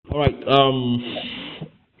All right.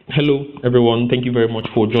 Hello, everyone. Thank you very much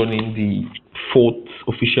for joining the fourth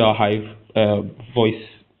official Hive voice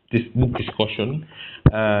book discussion.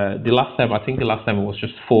 The last time it was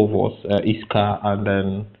just four of us, Iska, and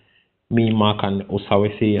then me, Mark, and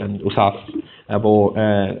Osawese and Osas. But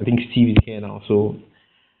I think Steve is here now. So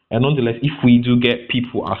and nonetheless, if we do get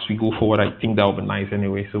people as we go forward, I think that would be nice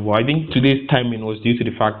anyway. So well, I think today's timing was due to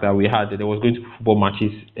the fact that there was going to be football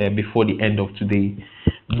matches before the end of today.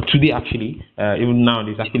 Today actually, even now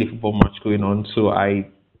there's actually a football match going on. So I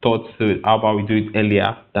thought, so how about we do it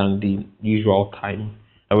earlier than the usual time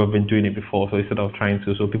that we've been doing it before. So instead of trying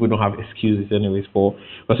to, so people don't have excuses anyways. But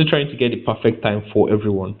we're still trying to get the perfect time for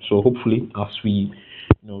everyone. So hopefully, as we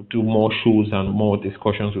do more shows and more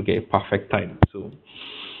discussions, we get a perfect time. So.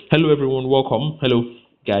 Hello, everyone. Welcome. Hello,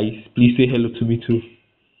 guys. Please say hello to me too.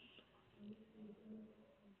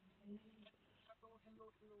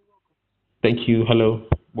 Thank you. Hello.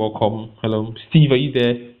 Welcome. Hello. Steve, are you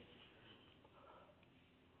there?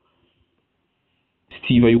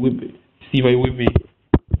 Steve, are you with me? Steve, are you with me?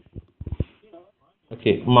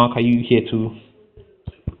 Okay. Mark, are you here too?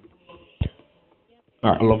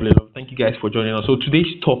 All right, lovely. Thank you guys for joining us. So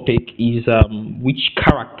today's topic is which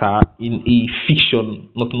character in a fiction,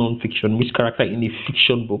 not non-fiction, which character in a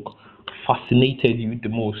fiction book fascinated you the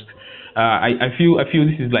most? I feel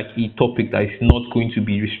this is like a topic that is not going to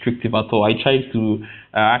be restrictive at all. I tried to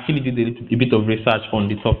actually did a bit of research on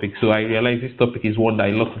the topic, so I realized this topic is one that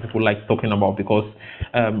a lot of people like talking about because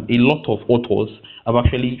a lot of authors have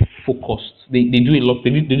actually focused. They do a lot. They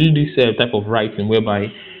do this type of writing whereby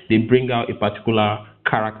they bring out a particular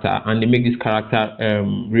character and they make this character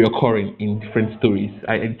reoccurring in different stories.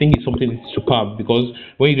 I think it's something that's superb because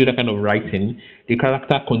when you do that kind of writing, the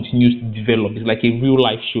character continues to develop. It's like a real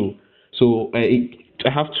life show. So I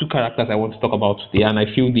have two characters I want to talk about today, and I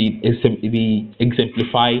feel they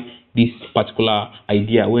exemplify this particular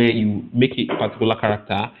idea where you make a particular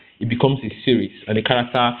character, it becomes a series, and the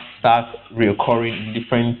character starts reoccurring in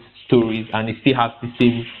different stories, and it still has the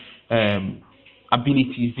same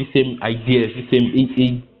abilities, the same ideas, the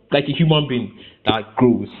same like a human being that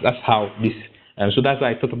grows. That's how this. So that's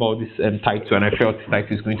why I thought about this title, and I felt this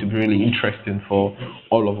title is going to be really interesting for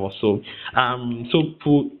all of us. So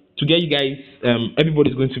to get you guys,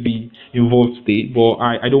 everybody's going to be involved today, but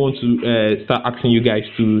I don't want to start asking you guys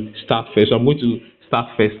to start first. So I'm going to start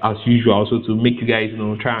first as usual, so to make you guys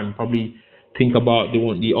try and probably think about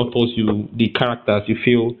the authors the characters you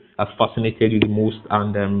feel has fascinated you the most,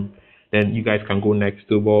 and then you guys can go next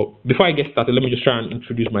too. But before I get started, let me just try and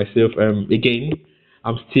introduce myself. Again,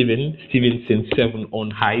 I'm Stevenson7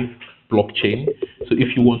 on Hive blockchain. So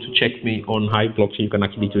if you want to check me on Hive blockchain, you can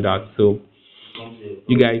actually do that. So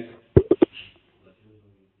you guys,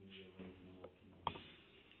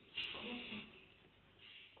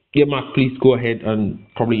 yeah, Mark, please go ahead and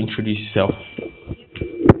probably introduce yourself.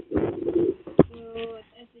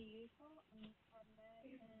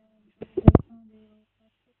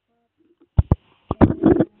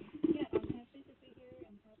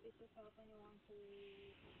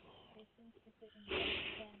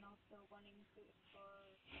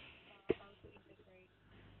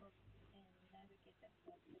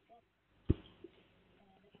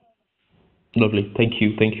 Lovely, thank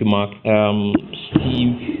you, Mark.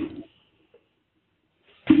 Steve,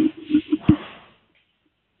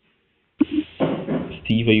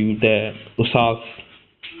 Steve, are you there? Osas,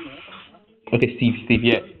 okay, Steve,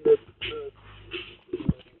 yeah.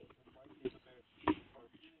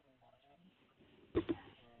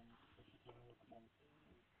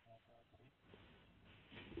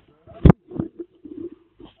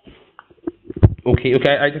 Okay.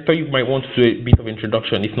 I thought you might want to do a bit of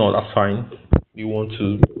introduction. If not, that's fine. You want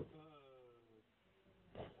to?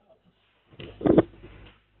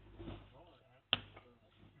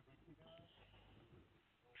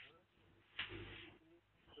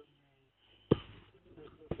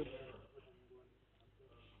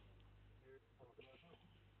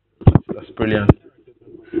 That's brilliant.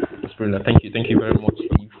 That's brilliant. Thank you very much,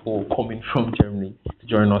 Steve, for coming from Germany to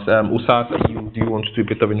join us. Usas, do you want to do a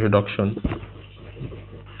bit of introduction?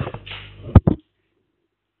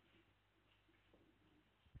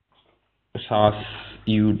 Usas,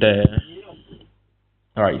 you there?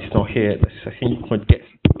 All right, it's not here. I think we could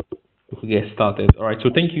get started. All right, so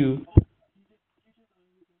thank you.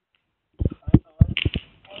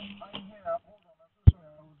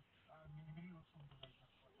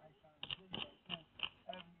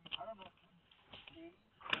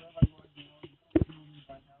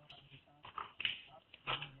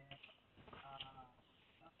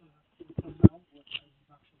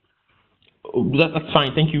 that's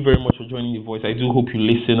fine. Thank you very much for joining the voice. I do hope you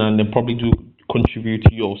listen and then probably do contribute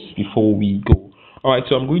to yours before we go. All right,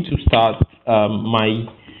 so I'm going to start my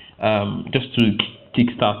just to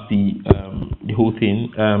kickstart the whole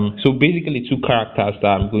thing. So basically, two characters that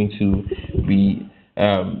I'm going to be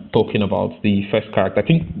talking about. The first character, I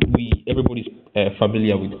think we everybody's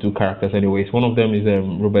familiar with the two characters, anyways. One of them is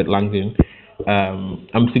Robert Langdon.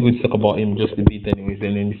 I'm still going to talk about him just a bit, anyways.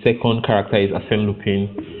 And then the second character is Arsène Lupin.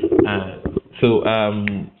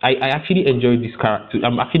 I actually enjoyed this character.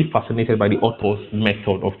 I'm actually fascinated by the author's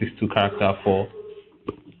method of these two characters for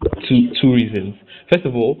two reasons. First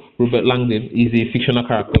of all, Robert Langdon is a fictional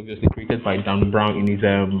character, obviously created by Dan Brown in his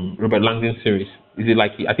Robert Langdon series. Is it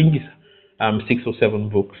like I think it's six or seven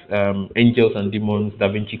books: Angels and Demons, Da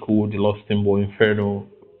Vinci Code, The Lost Symbol, Inferno,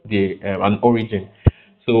 the and Origin.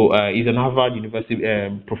 So he's an Harvard University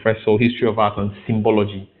professor, history of art and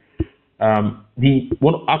symbology. The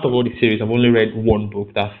one out of all the series, I've only read one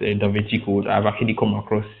book. That's Da Vinci Code. I've actually come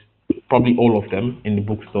across probably all of them in the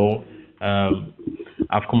bookstore. Um,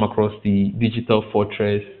 I've come across the Digital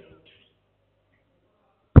Fortress.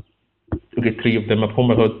 Okay, three of them. I've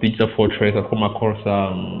come across Digital Fortress. I've come across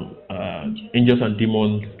Angels and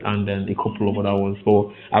Demons, and then a couple of other ones.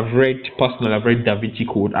 So I've read personally. I've read Da Vinci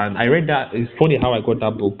Code, and I read that. It's funny how I got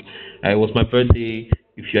that book. It was my birthday.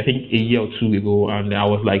 If you, I think a year or two ago, and I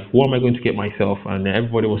was like, "What am I going to get myself?" And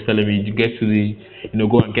everybody was telling me to get to the,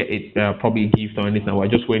 go and get it, probably a gift or anything. I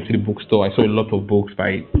just went to the bookstore. I saw a lot of books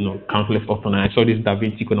by, countless authors, and I saw this Da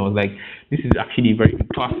Vinci Code, and I was like, "This is actually a very good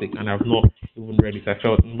classic," and I've not even read it. So I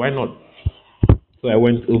felt, why not? So I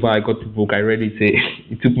went over, I got the book, I read it.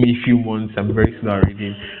 It took me a few months. I'm very slow at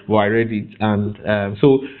reading, but I read it, and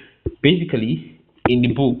so basically, in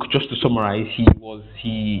the book, just to summarize, he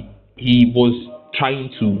was trying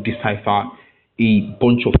to decipher a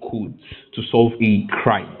bunch of codes to solve a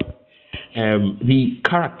crime. The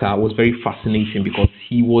character was very fascinating because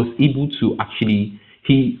he was able to actually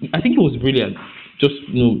he I think he was brilliant. Just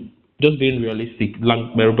just being realistic,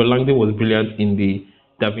 Robert Langdon was brilliant in the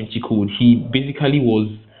Da Vinci Code. He basically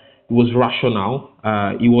was rational.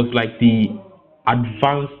 He was like the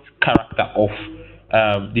advanced character of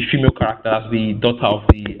the female character as the daughter of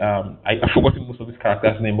the I forgot most of this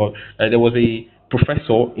character's name, but there was a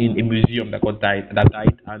professor in a museum that died,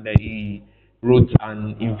 and he wrote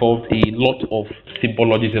and involved a lot of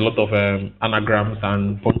symbologies, a lot of anagrams,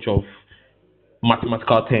 and bunch of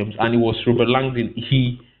mathematical terms, and it was Robert Langdon.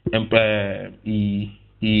 He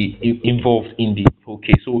involved in the whole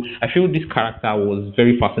case. So I feel this character was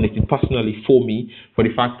very fascinating personally for me, for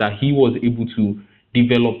the fact that he was able to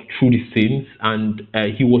develop through the scenes, and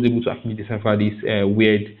he was able to actually decipher these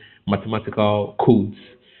weird mathematical codes.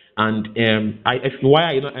 And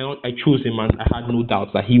why I chose him, and I had no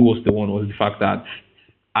doubts that he was the one, was the fact that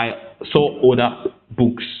I saw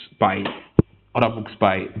books by other books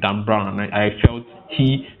by Dan Brown, and I felt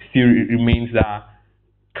he still remains that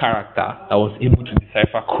character that was able to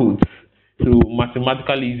decipher codes. So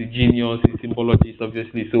mathematically, he's a genius. He's a symbologist,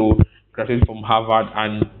 obviously. So graduated from Harvard,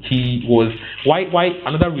 and he was why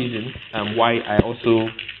another reason why I also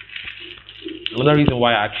another reason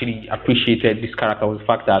why I actually appreciated this character was the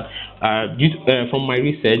fact that, from my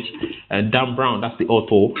research, Dan Brown, that's the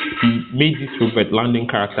author, he made this Robert Landing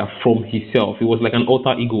character from himself. It was like an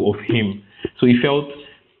alter ego of him. So he felt,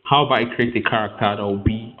 how about I create a character that will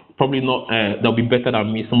be probably not that'll be better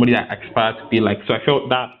than me, somebody that I aspire to be like. So I felt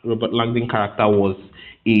that Robert Langdon character was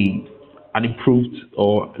a an improved,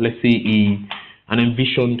 or let's say an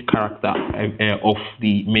envisioned character of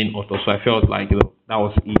the main author. So I felt like that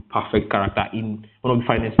was a perfect character in one of the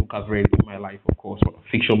finest books I've read in my life, of course,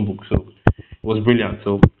 fiction book. So it was brilliant.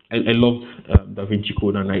 So I loved Da Vinci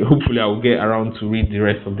Code, and hopefully I will get around to read the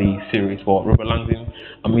rest of the series. But Robert Langdon,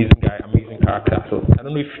 amazing guy, amazing character. So I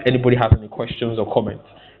don't know if anybody has any questions or comments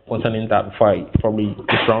concerning that before I probably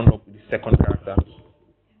just round up with the second character.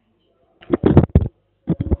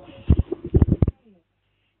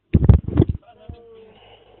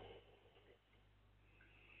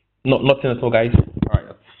 Nothing at all, guys. All right,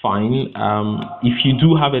 that's fine. If you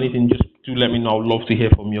do have anything, just do let me know. I'd love to hear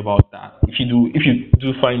from you about that. If you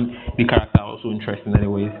do find the character also interesting,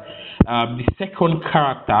 anyways. The second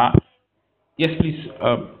character, yes, please.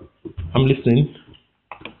 I'm listening.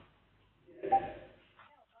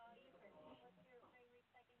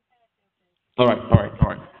 All right, all right, all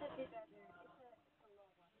right.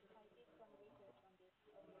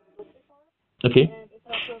 Okay,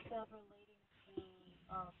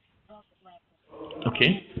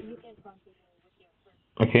 okay.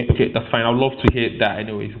 Okay, okay, that's fine. I'd love to hear that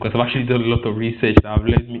anyways, because I've actually done a lot of research that have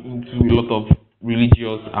led me into a lot of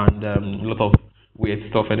religious and a lot of weird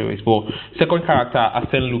stuff anyways. But second character,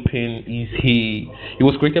 Arsène Lupin, is he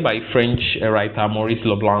was created by French writer Maurice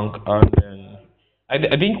Leblanc, and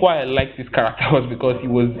I think why I liked this character was because he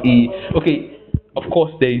was a okay. Of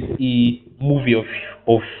course, there is a movie of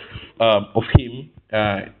him.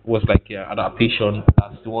 Was like an adaptation.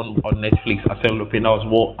 That's the one on Netflix. Arsène Lupin. That was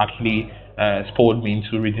what actually spurred me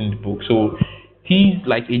into reading the book. So he's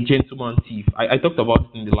like a gentleman thief. I talked about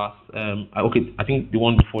it in the last okay, I think the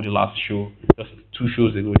one before the last show, just 2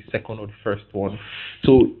 shows ago, the second or the first one.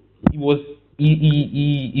 So he was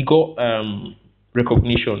he got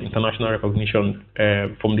recognition, international recognition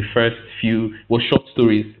from the first few was short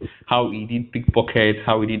stories, how he did pickpockets,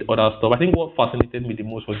 how he did other stuff. I think what fascinated me the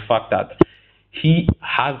most was the fact that he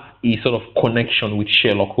has a sort of connection with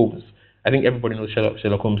Sherlock Holmes. I think everybody knows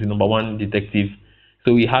Sherlock Holmes, the number one detective.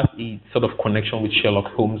 So he has a sort of connection with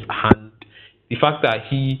Sherlock Holmes, and the fact that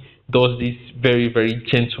he does this very, very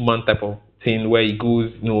gentleman type of thing where he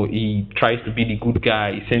goes, he tries to be the good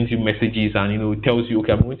guy, he sends you messages and tells you,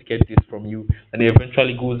 okay, I'm going to get this from you, and he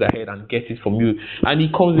eventually goes ahead and gets it from you. And he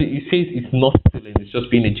says it's not stealing, it's just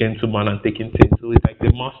being a gentleman and taking things. So it's like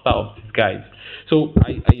the master of disguise. So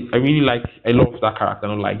I really I love that character.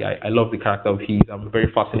 Not like I love the character of his. I'm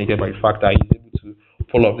very fascinated by the fact that he's able to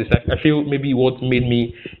pull off this. I feel maybe what made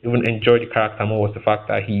me even enjoy the character more was the fact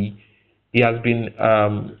that he has been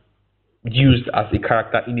used as a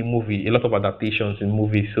character in a movie, a lot of adaptations in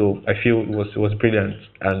movies. So I feel it was brilliant,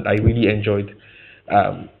 and I really enjoyed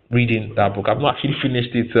reading that book. I've not actually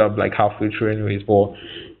finished it like halfway through, anyways. But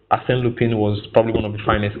Arsène Lupin was probably one of the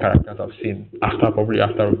finest characters I've seen after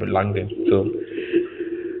Robert Langdon. So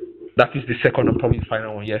that is the second and probably the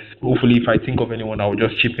final one. Yes. Hopefully, if I think of anyone, I will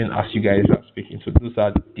just chip in as you guys are speaking. So those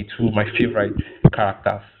are the two my favorite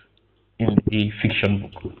characters in a fiction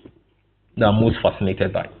book that I'm most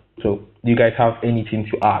fascinated by. So, do you guys have anything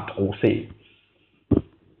to add or say?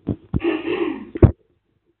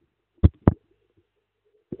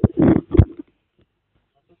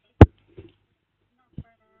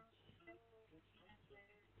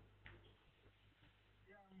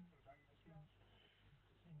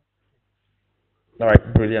 All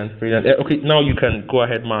right, brilliant, brilliant. Okay, now you can go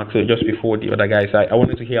ahead, Mark. So just before the other guys, I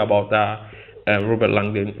wanted to hear about that Robert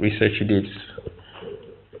Langdon research you did.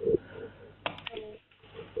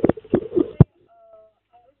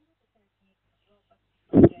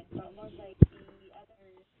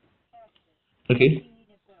 Okay,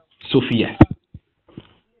 Sophia.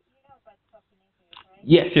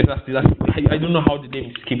 Yes, yes, that's I don't know how the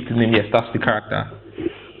name skipped the name. Yes, that's the character.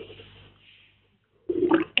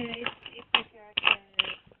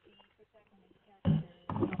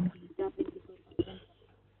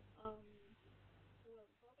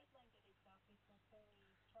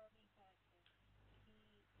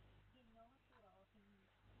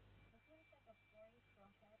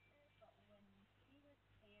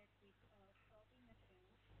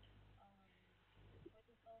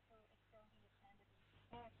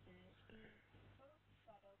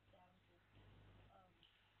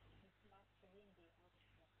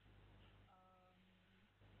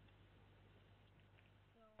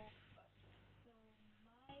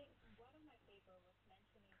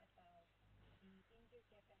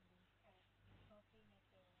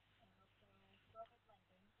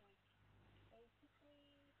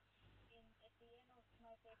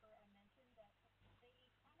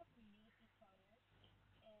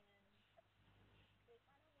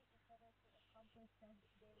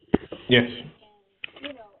 Yes.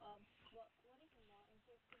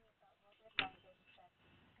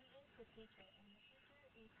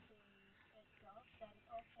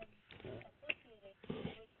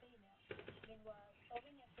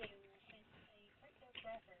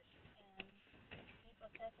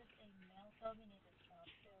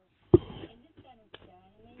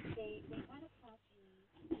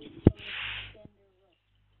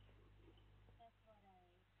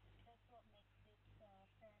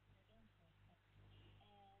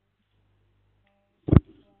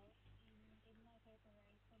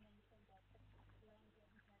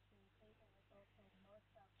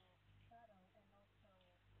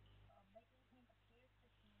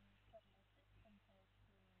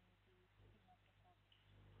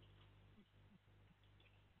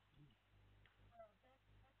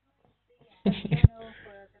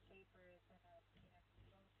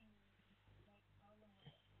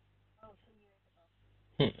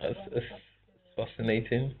 That's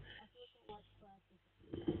fascinating.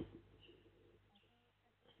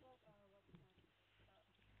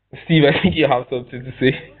 Steve, I think you have something to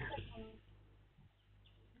say.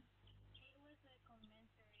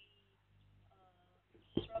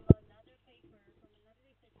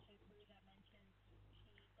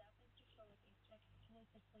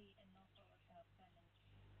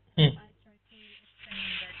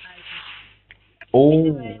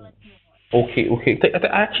 Oh, okay, okay.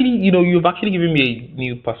 Actually, you've actually given me a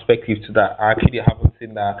new perspective to that. I actually haven't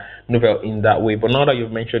seen that novel in that way, but now that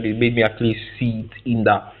you've mentioned it, made me actually see it in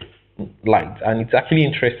that light, and it's actually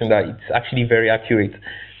interesting that it's actually very accurate.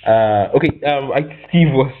 Okay,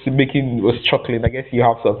 Steve was chuckling. I guess you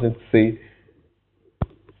have something to say.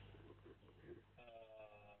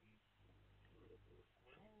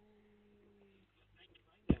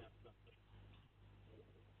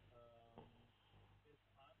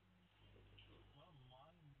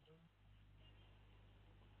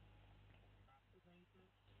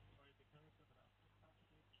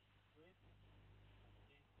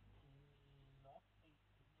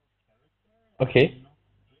 Okay.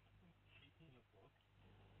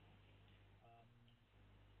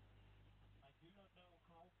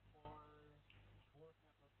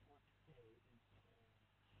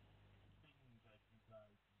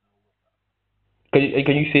 Can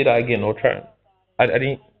you say that again or try? I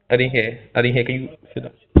didn't hear. Can you say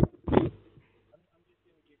that?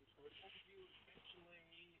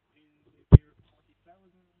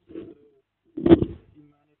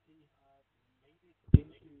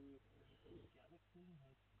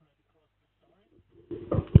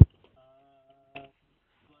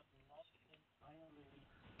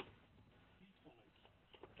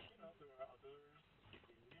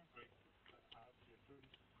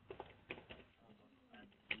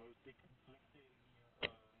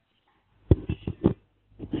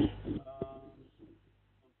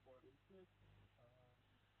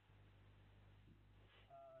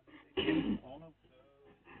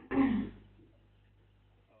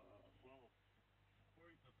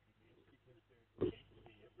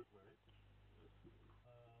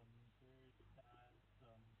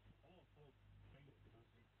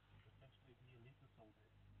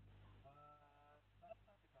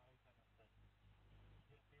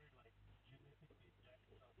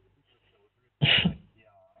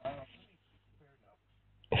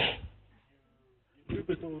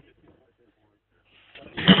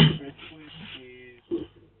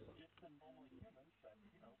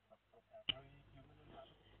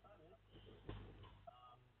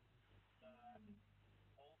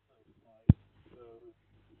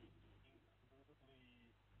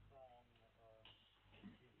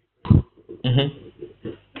 Mm-hmm.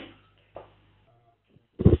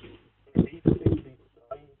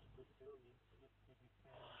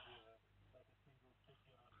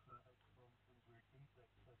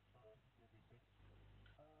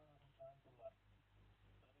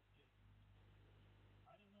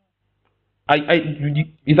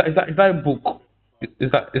 Is that a book?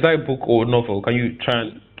 Is that a book or novel? Can you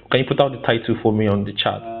put out the title for me on the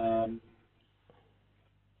chat?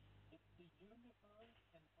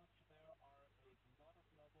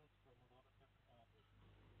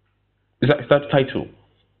 Is that the title?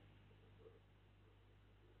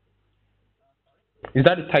 Is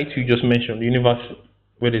that the title you just mentioned? The universe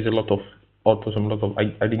where there's a lot of authors and a lot of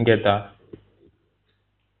I didn't get that.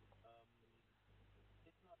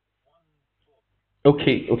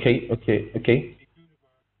 Okay, okay, okay, okay.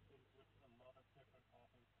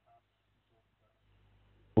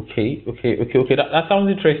 Okay, okay, okay, okay. That sounds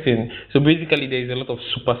interesting. So basically, there is a lot of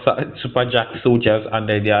super jack soldiers, and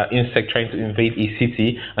then there are insects trying to invade a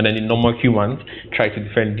city, and then the normal humans try to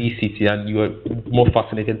defend this city, and you are more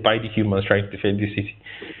fascinated by the humans trying to defend this city.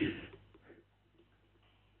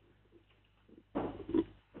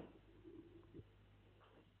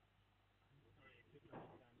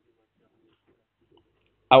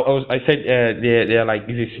 I said they're like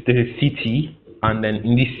there's a city, and then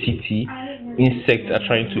in this city, insects are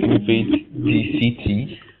trying to invade the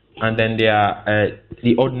city, and then there are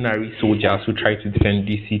the ordinary soldiers who try to defend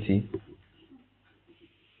this city.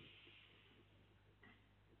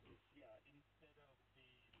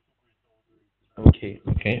 Okay,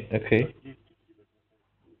 okay, okay.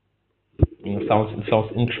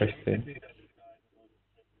 Sounds interesting.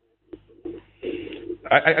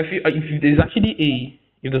 I feel if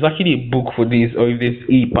there's actually a book for this, or if there's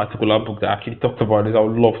a particular book that actually talks about this, I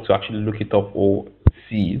would love to actually look it up or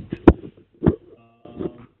see it.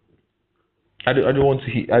 I don't want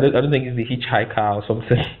to. I don't think it's the Hitchhiker or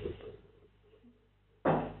something.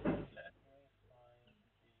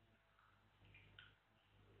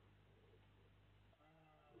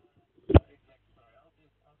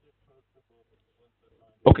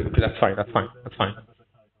 Okay, okay, that's fine. That's fine. That's fine.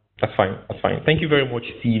 That's fine. That's fine. Thank you very much,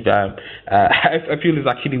 Steve. I feel it's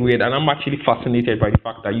actually weird, and I'm actually fascinated by the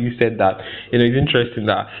fact that you said that. It's interesting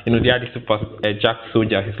that they are the super Jack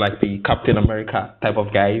soldiers. It's like the Captain America type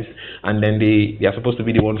of guys, and then they are supposed to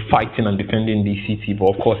be the one fighting and defending the city.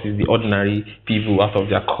 But of course, it's the ordinary people out of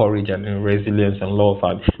their courage and resilience and love.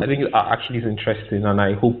 And I think it actually is interesting, and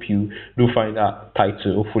I hope you do find that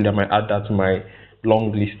title. Hopefully, I might add that to my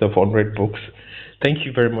long list of unread books. Thank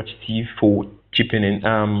you very much, Steve, for chipping in.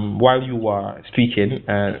 While you were speaking,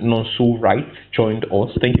 Nonso Wright joined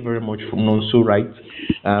us. Thank you very much for Nonso Wright.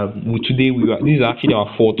 Today this is actually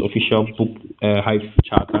our fourth official book Hive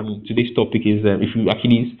chat, and today's topic is if you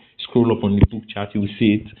actually scroll up on the book chat, you will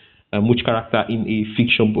see it. Which character in a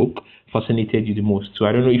fiction book fascinated you the most? So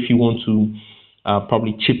I don't know if you want to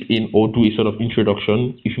probably chip in or do a sort of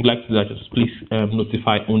introduction. If you'd like to do that, just please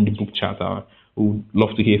notify on the book chat. We would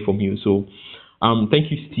love to hear from you. So, thank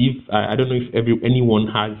you, Steve. I don't know if anyone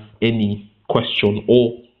has any question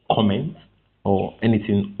or comment or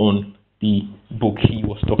anything on the book he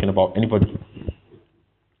was talking about. Anybody?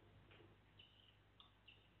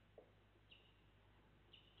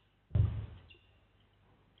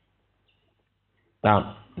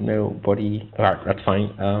 Nobody. All right, that's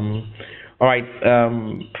fine. All right.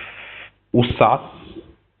 Usas,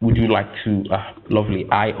 would you like to? Lovely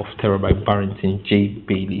Eye of Terror by Barrington J.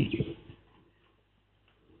 Bailey.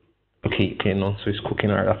 Okay, okay, no, so it's cooking.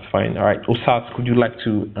 All right, that's fine. All right, Usas, could you like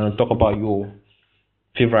to talk about your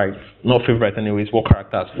favorite, not favorite, anyways, what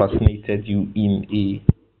character has fascinated you in a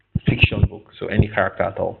fiction book? So any character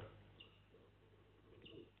at all?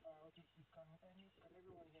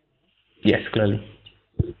 Yes, clearly.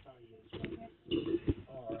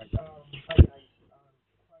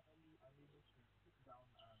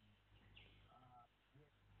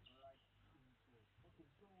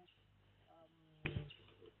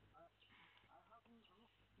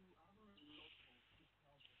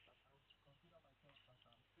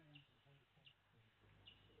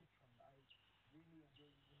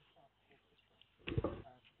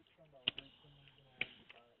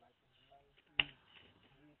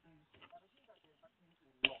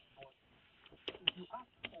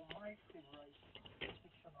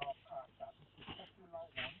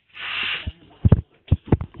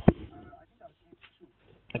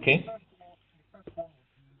 Okay.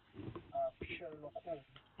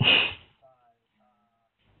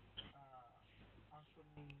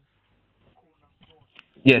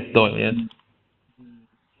 Yes, Doyle. Yes.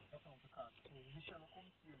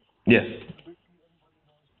 Yes.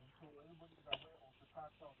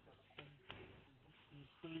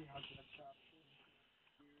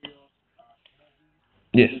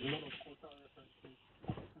 Yes.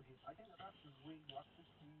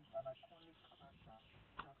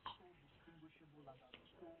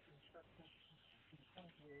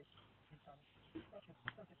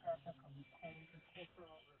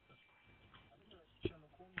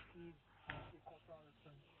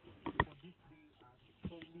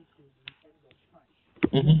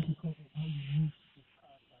 Mm-hmm.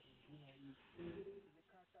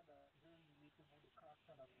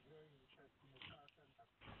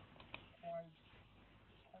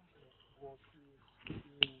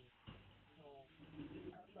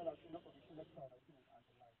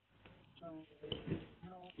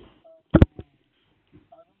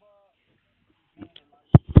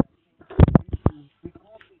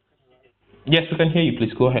 Yes, we can hear you.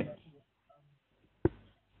 Please go ahead.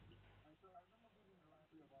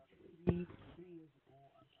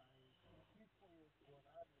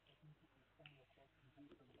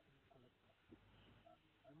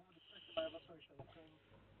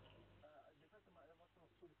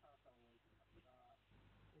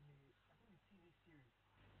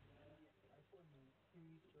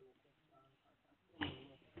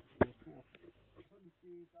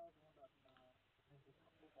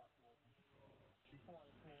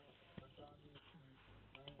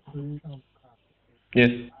 Yes.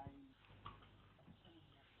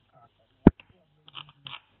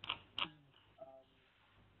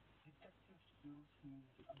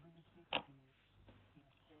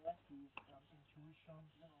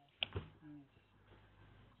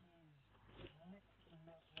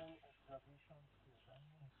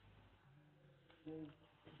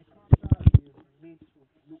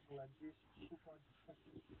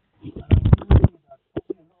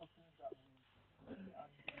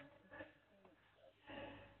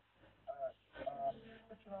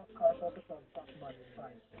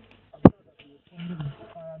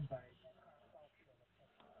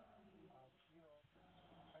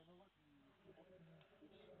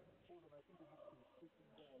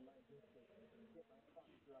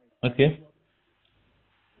 Okay.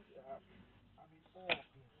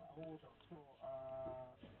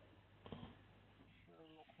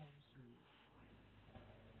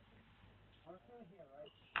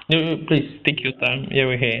 No, no, please take your time. Yeah,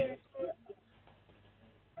 we're here.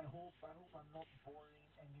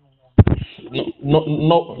 No, no,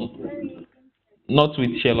 no, not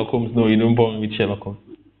with Sherlock Holmes. No, you don't bore me with Sherlock Holmes.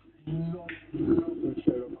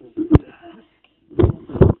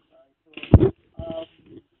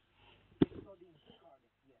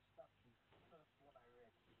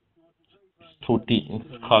 So deep in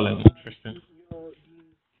Scotland, interesting.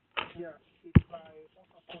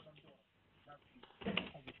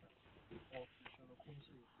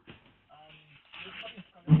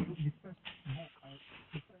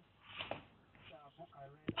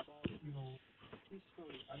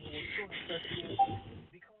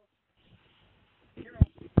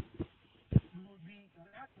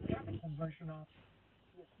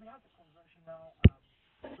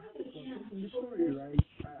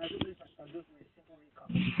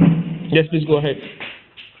 Yes, please go ahead.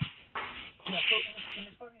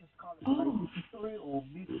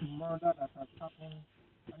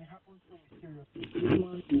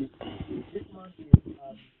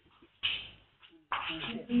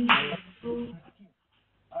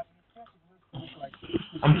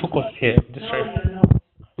 I'm focused here. Just right.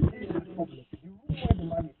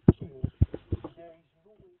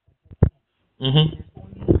 Mhm.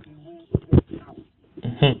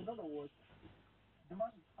 Mhm.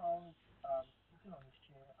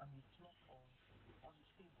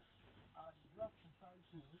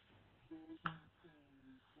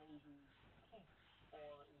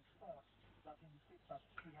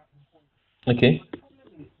 Okay.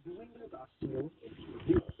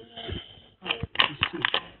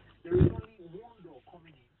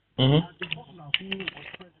 Mhm.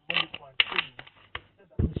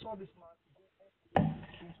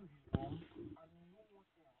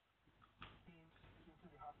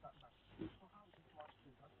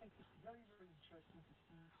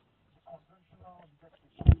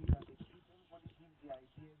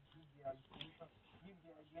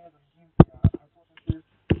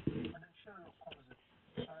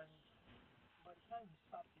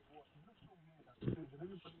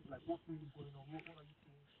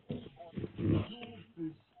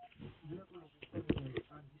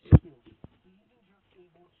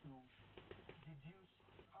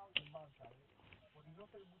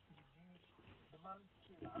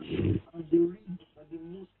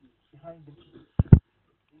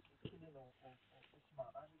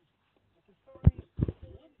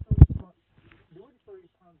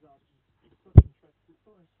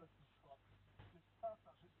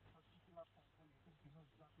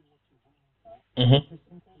 Mhm.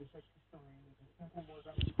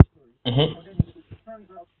 Mhm.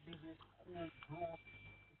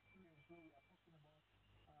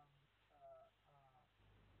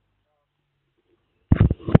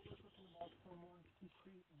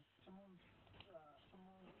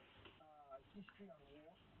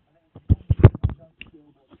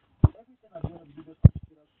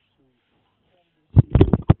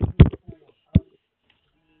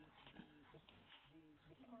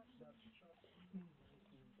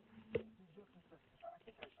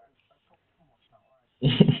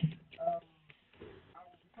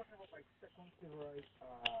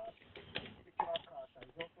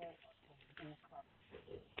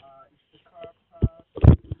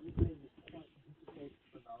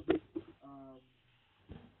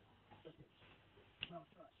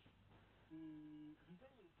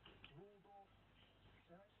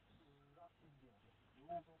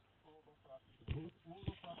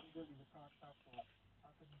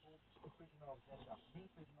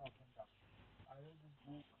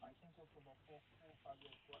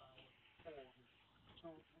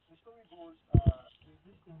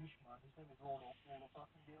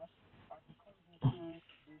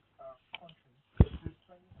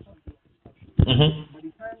 Mhm.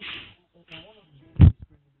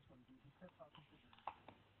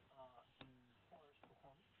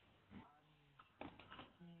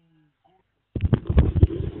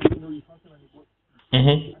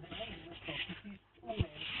 Mhm.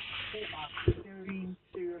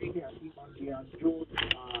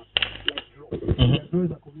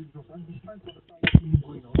 Mhm.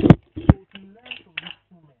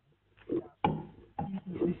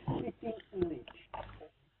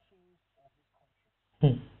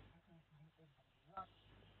 Hmm.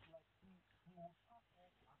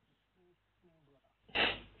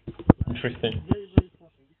 Interesting.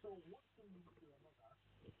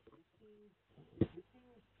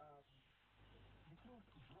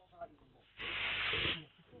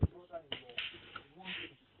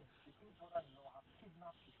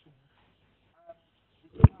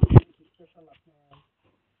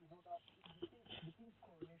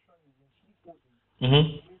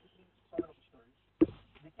 Mm-hmm.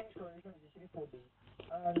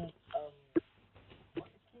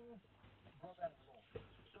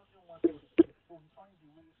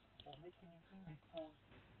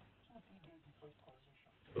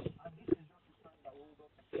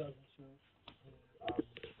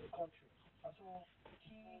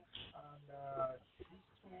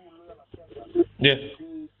 Yeah.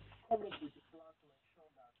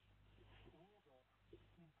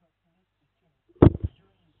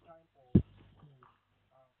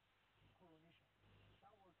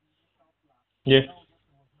 Yeah.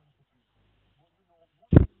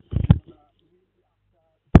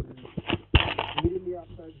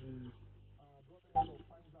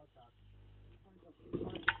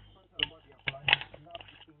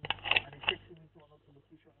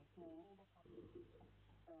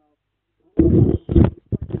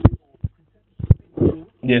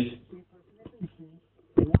 Yes.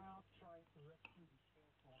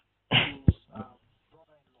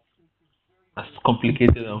 That's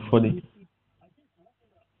complicated and funny.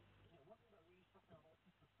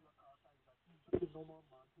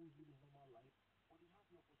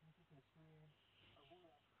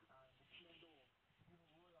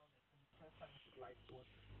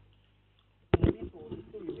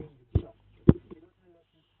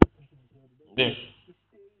 Yeah.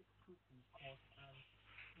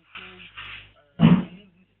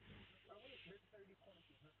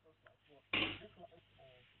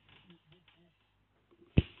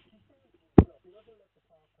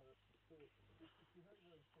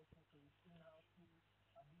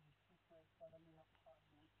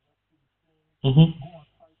 Mm-hmm.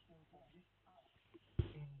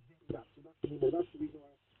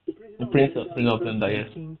 The Prince of Thunder, yes.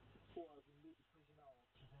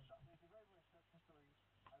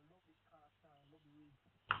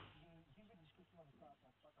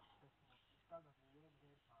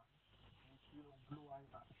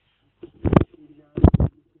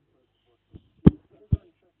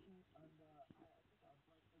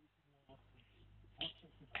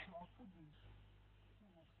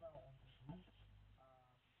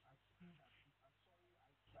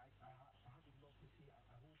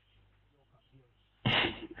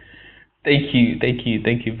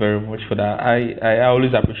 Thank you very much for that. I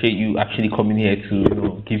always appreciate you actually coming here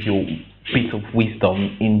to give your bit of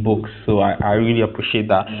wisdom in books. So I really appreciate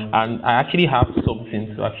that, and I actually have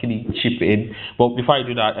something to actually chip in. But before I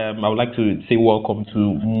do that, I would like to say welcome to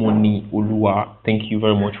Moni Olua. Thank you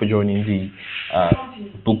very much for joining the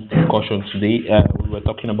book discussion today. We were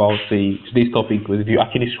talking about today's topic was if you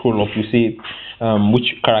actually scroll up, you see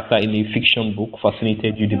which character in a fiction book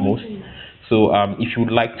fascinated you the most. So if you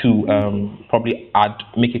would like to probably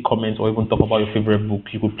make a comment, or even talk about your favorite book,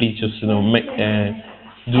 you could please just do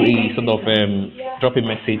a sort of drop a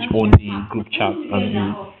message on the group chat, and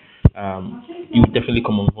you definitely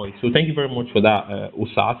come on voice. So thank you very much for that,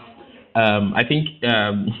 Osas. I think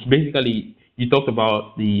basically you talked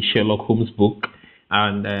about the Sherlock Holmes book,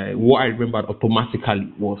 and what I remembered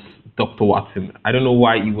automatically was Dr. Watson. I don't know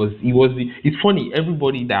why it's funny.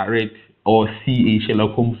 Everybody that read or see a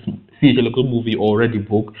Sherlock Holmes movie or read the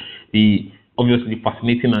book, the obviously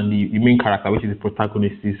fascinating, and the main character, which is the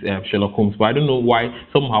protagonist, is Sherlock Holmes. But I don't know why.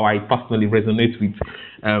 Somehow I personally resonate with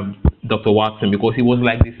Dr. Watson, because he was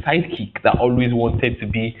like the sidekick that always wanted to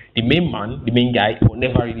be the main man, the main guy, but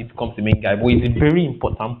never really becomes the main guy. But he's a very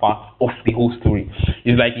important part of the whole story.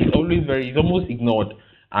 It's like he's almost ignored.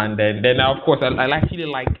 And then of course, I actually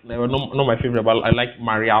like, not my favorite, but I like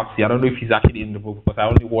Moriarty. I don't know if he's actually in the book, because I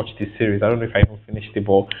only watched the series. I don't know if I even finished it,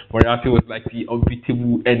 but Moriarty was like the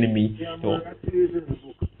unbeatable enemy.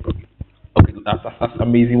 Okay, that's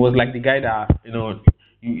amazing. He was like the guy that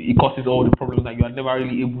he causes all the problems that you are never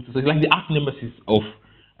really able to. So it's like the arch nemesis of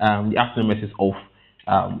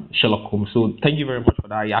Sherlock Holmes. So thank you very much for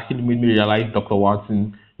that. It actually made me realize Dr.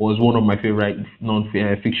 Watson was one of my favorite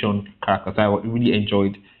non-fiction characters. I really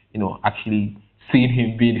enjoyed, actually seeing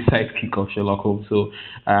him being the sidekick of Sherlock Holmes. So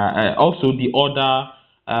also the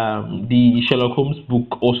Sherlock Holmes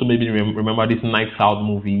book also made me remember this Knives Out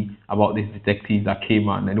movie about this detective that came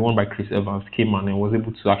on, and the one by Chris Evans came on and was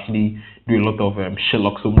able to actually do a lot of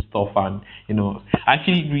Sherlock Holmes stuff, and I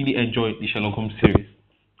actually really enjoyed the Sherlock Holmes series,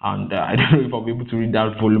 and I don't know if I'll be able to read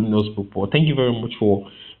that voluminous book, but thank you very much for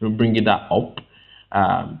bringing that up.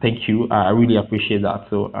 Thank you. I really appreciate that.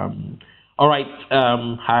 So, all right.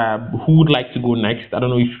 Who would like to go next? I don't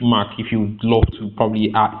know if Mark, if you'd love to probably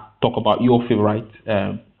talk about your favorite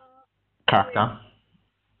character.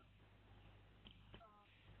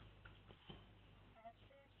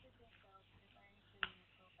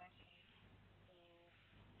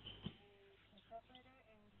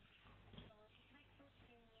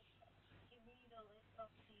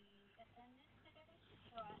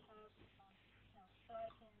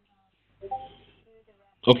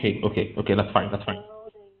 Okay, okay, okay. That's fine. That's fine.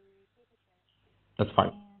 That's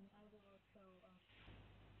fine.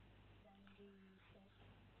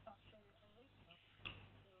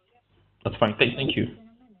 That's fine. Thank you.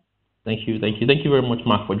 Thank you, thank you, thank you very much,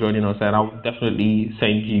 Mark, for joining us. And I'll definitely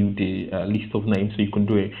send you the list of names so you can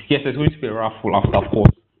do it. Yes, there's going to be a raffle after, of course,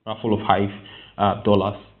 raffle of Hive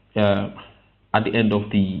dollars at the end of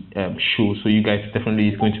the show. So you guys definitely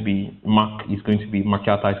is going to be Markiata is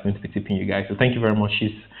going to be tipping you guys. So thank you very much.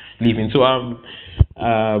 She's leaving. So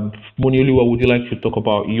Monioli, would you like to talk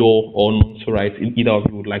about your or so right? Either of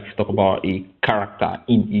you would like to talk about a character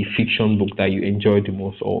in a fiction book that you enjoyed the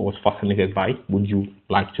most or was fascinated by? Would you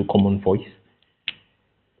like to come on voice?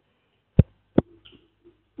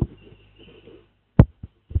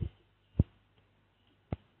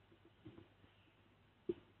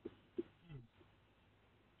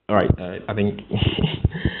 All right. I think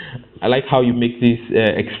I like how you make these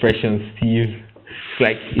expressions, Steve. It's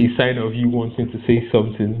like a sign of you wanting to say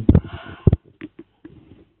something.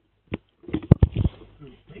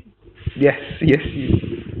 Yes, yes, you.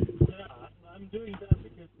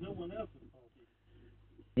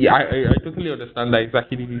 Yeah, I totally understand that. It's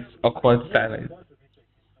actually this awkward silence.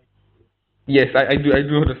 Yes, I do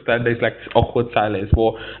understand there's like this awkward silence.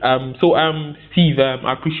 But Steve,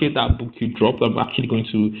 I appreciate that book you dropped. I'm actually going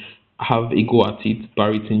to have a go at it.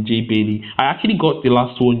 Barrington J. Bailey. I actually got the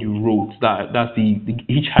last one you wrote. That's the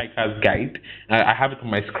Hitchhiker's Guide. I have it on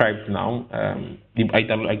my scribes now.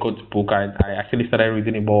 I got the book and I actually started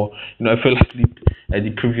reading it, but I fell asleep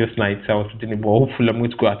the previous night. So I was reading it, but hopefully I'm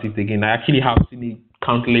going to go at it again. I actually have seen it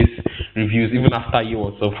countless reviews, even after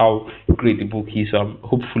years of how great the book is. So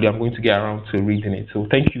hopefully I'm going to get around to reading it. So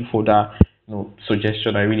thank you for that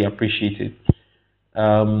suggestion. I really appreciate it.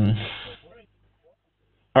 Um,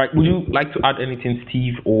 all right, would you like to add anything,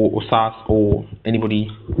 Steve or Sas or anybody?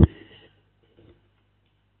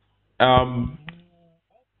 Um,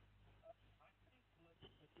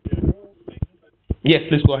 yes,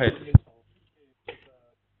 please go ahead.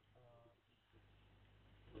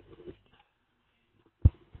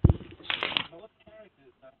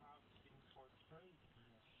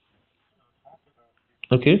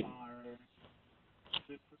 Okay.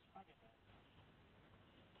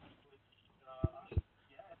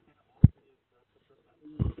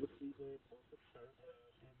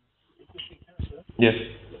 Yes.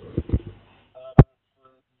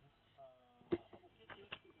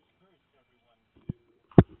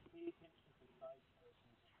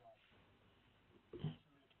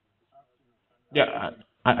 Yeah,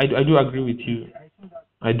 I do agree with you.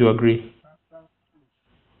 I do agree.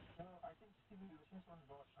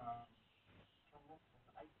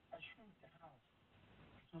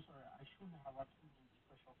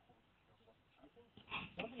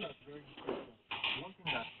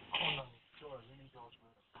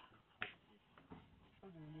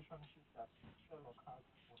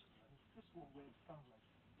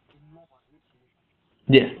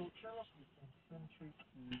 Yeah.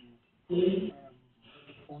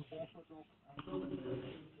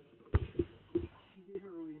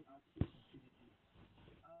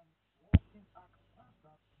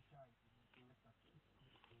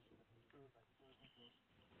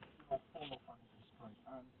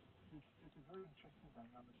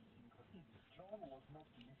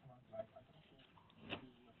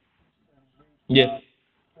 Yes.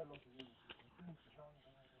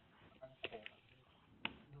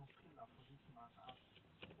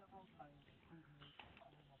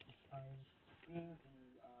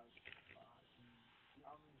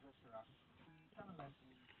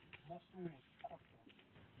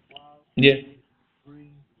 Yeah.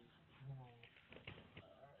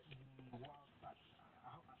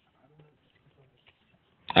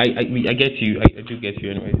 I get you. I do get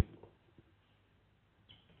you anyway.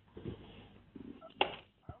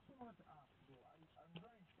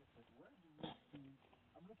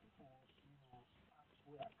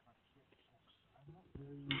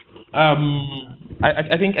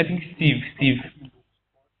 I think Steve.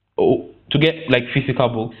 Oh, to get like physical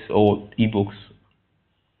books or ebooks.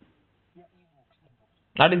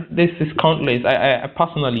 That is, this is countless. I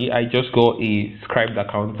personally, I just got a scribed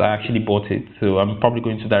account. I actually bought it, so I'm probably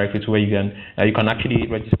going to direct it to where you can actually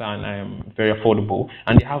register and very affordable.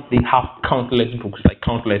 And they have countless books, like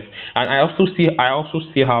countless. And I also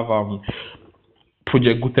still have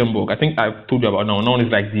Project Gutenberg. I think I've told you about now. Now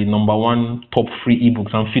is like the number one top free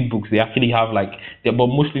ebooks and feed books. They actually have like, but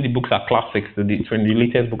mostly the books are classics. So the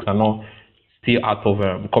latest books are not still out of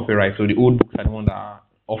copyright. So the old books are the ones that are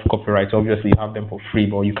off copyright. So obviously, you have them for free,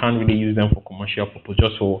 but you can't really use them for commercial purpose,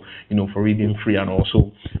 just for for reading free and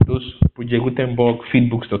also those Project Gutenberg,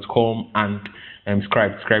 feedbooks.com, and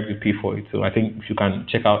Scribe you pay for it. So I think if you can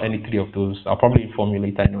check out any three of those, I'll probably inform you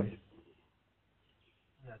later. Anyway.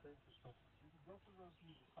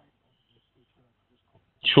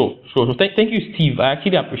 Sure. So thank you, Steve. I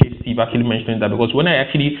actually appreciate Steve actually mentioning that because when I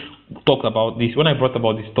actually talked about this, when I brought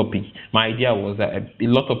about this topic, my idea was that a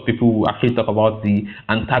lot of people will actually talk about the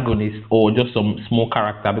antagonist or just some small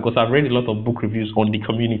character because I've read a lot of book reviews on the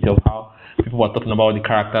community of how people were talking about the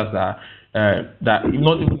characters that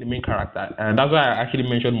not even the main character, and that's why I actually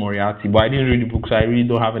mentioned Moriarty. But I didn't read the book, so I really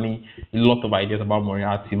don't have a lot of ideas about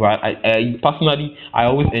Moriarty. But I personally I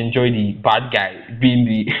always enjoy the bad guy being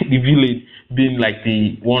the the villain, being like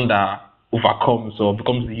the one that overcomes or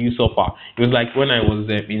becomes the usurper. It was like when I was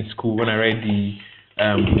in school when I read the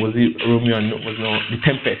was it Romeo and was no the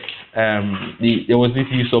Tempest. There was this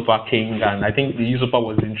usurper king, and I think the usurper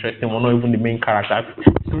was interesting. Well, not even the main character.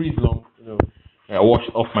 The story is long, washed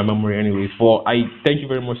off my memory anyways. But I thank you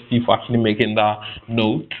very much, Steve, for actually making that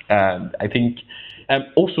note. And I think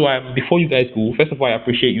also before you guys go, first of all, I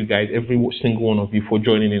appreciate you guys, every single one of you, for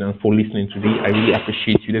joining in and for listening today. I really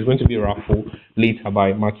appreciate you. There's going to be a raffle later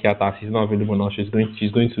by Makiata. She's not available now. She's going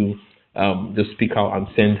to just speak out and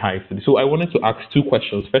send Hive to this. So I wanted to ask two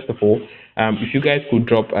questions. First of all, if you guys could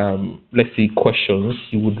drop let's say questions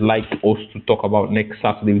you would like us to talk about next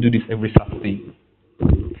Saturday. We do this every Saturday.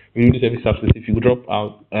 We do this every Saturday. If you could drop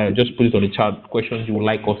out, just put it on the chat. Questions you would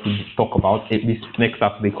like us to talk about at least next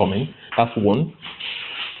Saturday coming. That's one.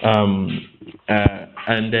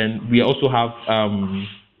 And then we also have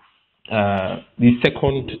the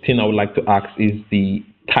second thing I would like to ask is the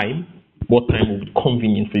time. What time will be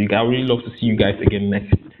convenient for you guys? I would really love to see you guys again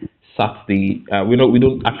next Saturday. We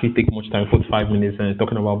don't actually take much time, 45 minutes, and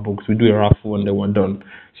talking about books. We do a raffle and then we're done.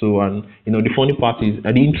 So and the funny part is, the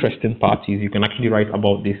interesting part is, you can actually write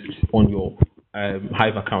about this on your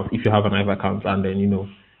Hive account if you have an Hive account, and then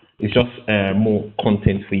it's just more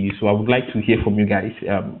content for you. So I would like to hear from you guys.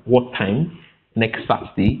 What time next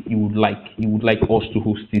Saturday you would like us to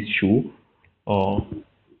host this show, or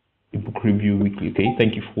a book review weekly. Okay,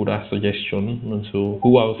 thank you for that suggestion. And so,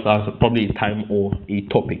 who else has probably a time or a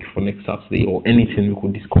topic for next Saturday, or anything we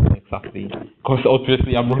could discuss next Saturday? Because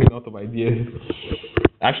obviously, I'm running out of ideas.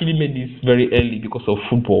 I actually made this very early because of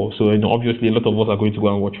football. So, obviously, a lot of us are going to go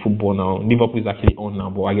and watch football now. Liverpool is actually on now,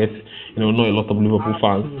 but I guess not a lot of Liverpool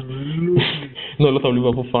fans. Not a lot of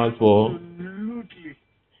Liverpool fans, but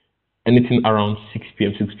anything around 6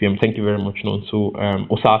 p.m. 6 p.m. Thank you very much, non. So,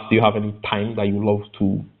 Osas, do you have any time that you love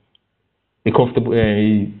to? A comfortable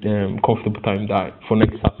time that for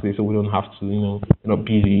next Saturday, so we don't have to not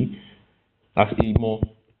busy. That's a more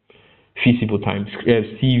feasible time.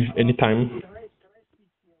 Steve, anytime.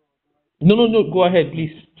 No. Go ahead,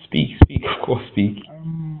 please. Speak. Of course, speak.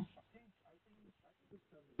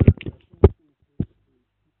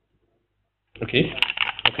 Okay.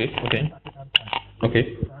 Okay.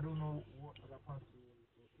 Okay.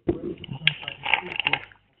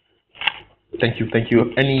 Thank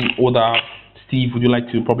you. Any other, Steve? Would you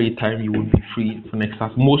like to probably a time you would be free for next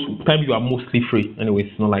class? Most time you are mostly free. Anyway,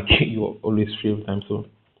 it's not like you're always free all the time. So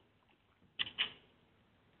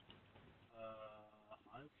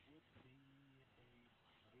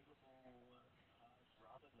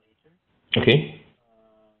okay,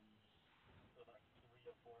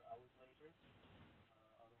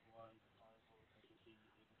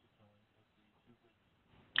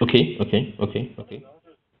 okay, okay.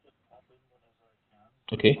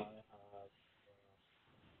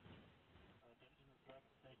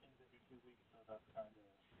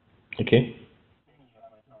 Okay.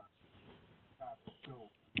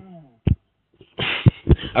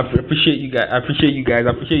 Appreciate you guys. I appreciate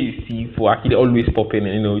you, Steve, for actually always popping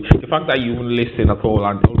in. The fact that you even listen at all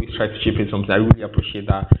and always try to chip in something, I really appreciate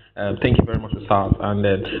that. Thank you very much for that. And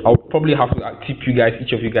then I'll probably have to tip you guys,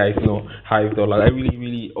 each of you guys, $5. I really,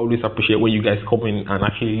 really always appreciate when you guys come in and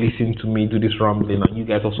actually listen to me do this rambling, and you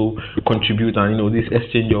guys also contribute, and this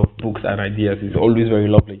exchange of books and ideas is always very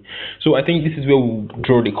lovely. So I think this is where we'll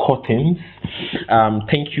draw the curtains.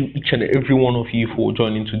 Thank you, each and every one of you, for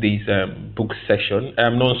joining today's book session.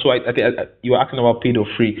 No, so I think you were asking about paid or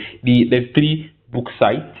free. There's three book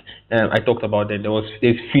sites. I talked about that.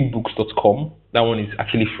 There's feedbooks.com. That one is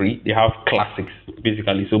actually free. They have classics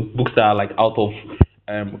basically, so books that are like out of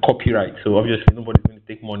copyright. So obviously nobody's going to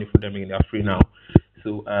take money for them, and they're free now.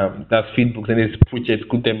 So that's feedbooks, and there's Project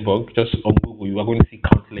Gutenberg. Just on Google, you are going to see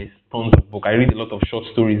countless tons of books. I read a lot of short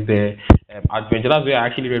stories there. Adventure. That's where I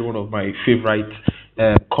actually read one of my favorite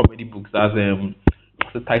comedy books. That's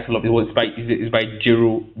what's the title of it? Was it's by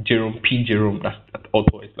Jerome P. Jerome. That's that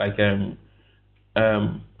author. It's like I'm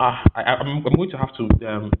going to have to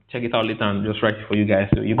check it out later and just write it for you guys.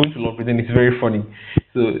 So you're going to love it, and it's very funny.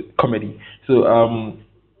 So comedy. So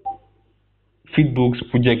feed books,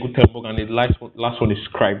 Project Gutenberg, and the last one is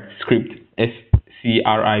script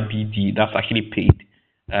SCRIBD. That's actually paid.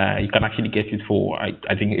 You can actually get it for I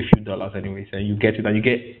think a few dollars anyways, and you get it, and you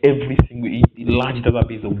get every single large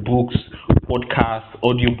database of books, podcasts,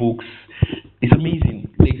 audiobooks. It's amazing.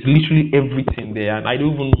 There's literally everything there, and I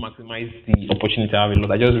don't even maximize the opportunity I have a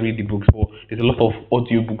lot. I just read the books, but there's a lot of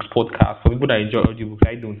audiobooks, podcasts. For people that enjoy audiobooks,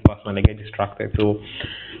 I don't personally get distracted. So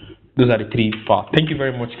those are the three parts. Thank you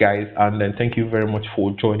very much, guys, and then thank you very much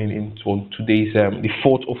for joining in on today's the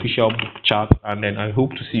fourth official book chat. And then I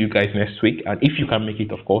hope to see you guys next week, and if you can make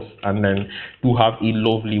it, of course. And then do have a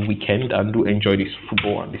lovely weekend and do enjoy this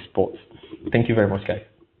football and the sports. Thank you very much, guys.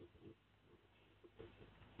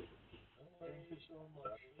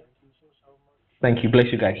 Thank you. Bless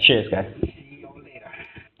you, guys. Cheers, guys.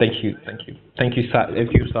 Thank you, thank you, thank you, sir.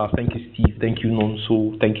 Thank you, sir. Thank you, Steve. Thank you,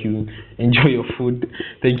 Nonso. Thank you. Enjoy your food.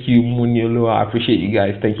 Thank you, Muniolo. I appreciate you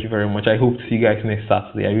guys. Thank you very much. I hope to see you guys next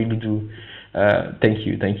Saturday. I really do. Thank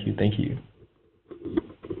you, thank you, thank you.